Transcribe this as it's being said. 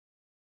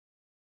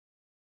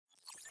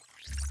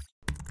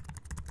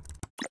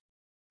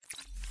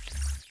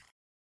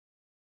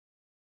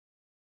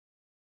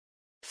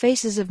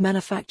Faces of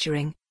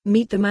Manufacturing,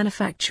 meet the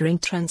manufacturing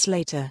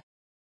translator.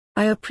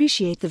 I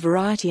appreciate the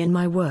variety in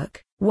my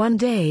work. One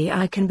day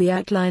I can be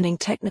outlining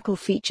technical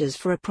features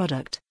for a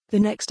product, the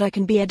next I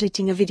can be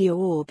editing a video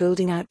or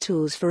building out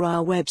tools for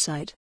our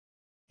website.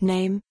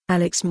 Name,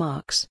 Alex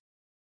Marques.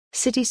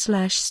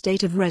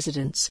 City/state of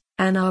residence,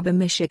 Ann Arbor,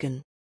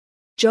 Michigan.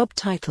 Job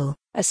title,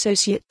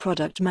 Associate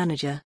Product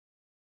Manager.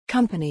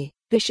 Company,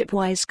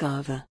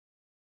 Bishop-Wisecarver.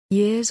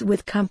 Years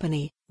with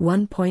company,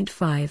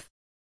 1.5.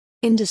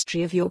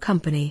 Industry of your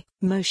company,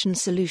 Motion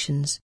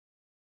Solutions.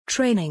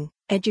 Training,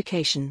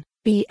 Education,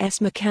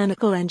 B.S.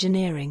 Mechanical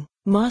Engineering,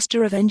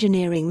 Master of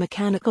Engineering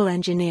Mechanical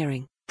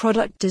Engineering,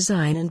 Product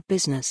Design and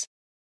Business.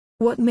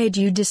 What made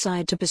you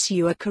decide to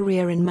pursue a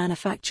career in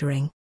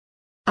manufacturing?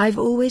 I've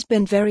always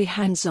been very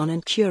hands-on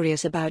and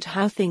curious about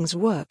how things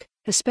work,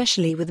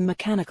 especially with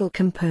mechanical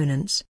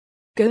components.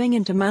 Going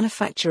into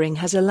manufacturing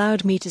has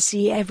allowed me to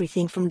see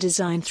everything from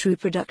design through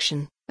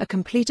production, a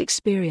complete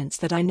experience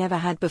that I never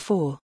had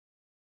before.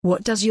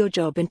 What does your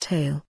job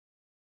entail?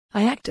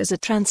 I act as a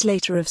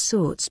translator of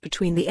sorts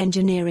between the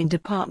engineering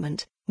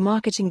department,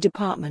 marketing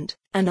department,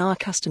 and our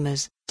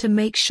customers, to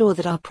make sure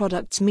that our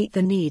products meet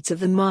the needs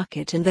of the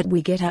market and that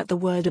we get out the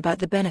word about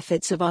the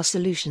benefits of our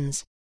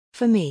solutions.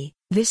 For me,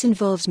 this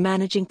involves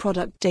managing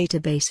product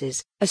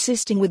databases,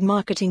 assisting with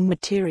marketing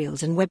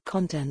materials and web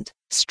content,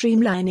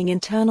 streamlining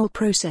internal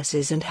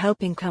processes and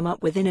helping come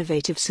up with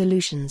innovative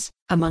solutions,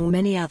 among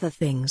many other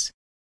things.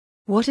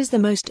 What is the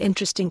most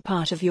interesting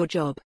part of your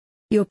job?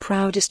 Your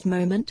proudest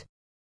moment?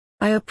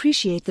 I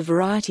appreciate the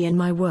variety in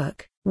my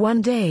work.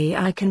 One day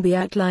I can be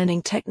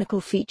outlining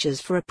technical features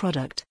for a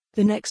product,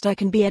 the next I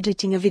can be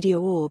editing a video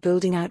or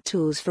building out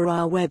tools for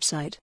our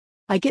website.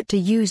 I get to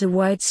use a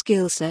wide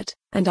skill set,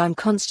 and I'm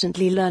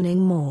constantly learning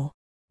more.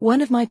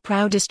 One of my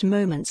proudest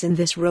moments in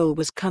this role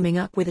was coming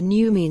up with a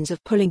new means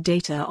of pulling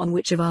data on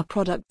which of our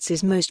products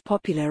is most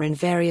popular in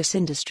various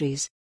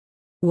industries.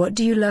 What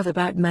do you love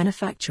about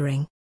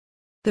manufacturing?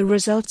 The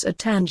results are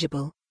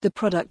tangible, the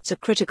products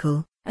are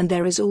critical, and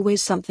there is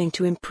always something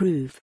to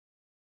improve.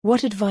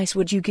 What advice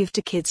would you give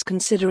to kids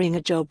considering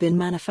a job in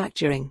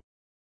manufacturing?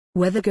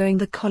 Whether going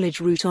the college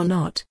route or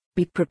not,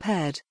 be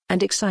prepared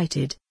and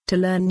excited to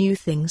learn new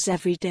things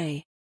every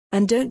day.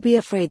 And don't be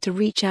afraid to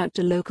reach out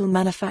to local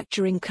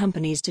manufacturing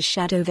companies to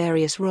shadow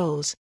various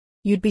roles.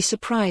 You'd be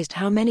surprised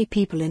how many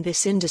people in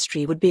this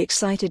industry would be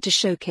excited to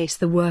showcase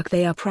the work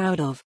they are proud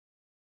of.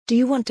 Do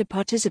you want to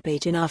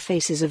participate in our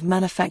Faces of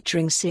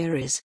Manufacturing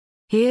series?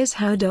 Here's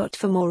how.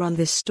 For more on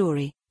this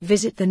story,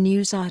 visit the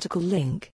news article link.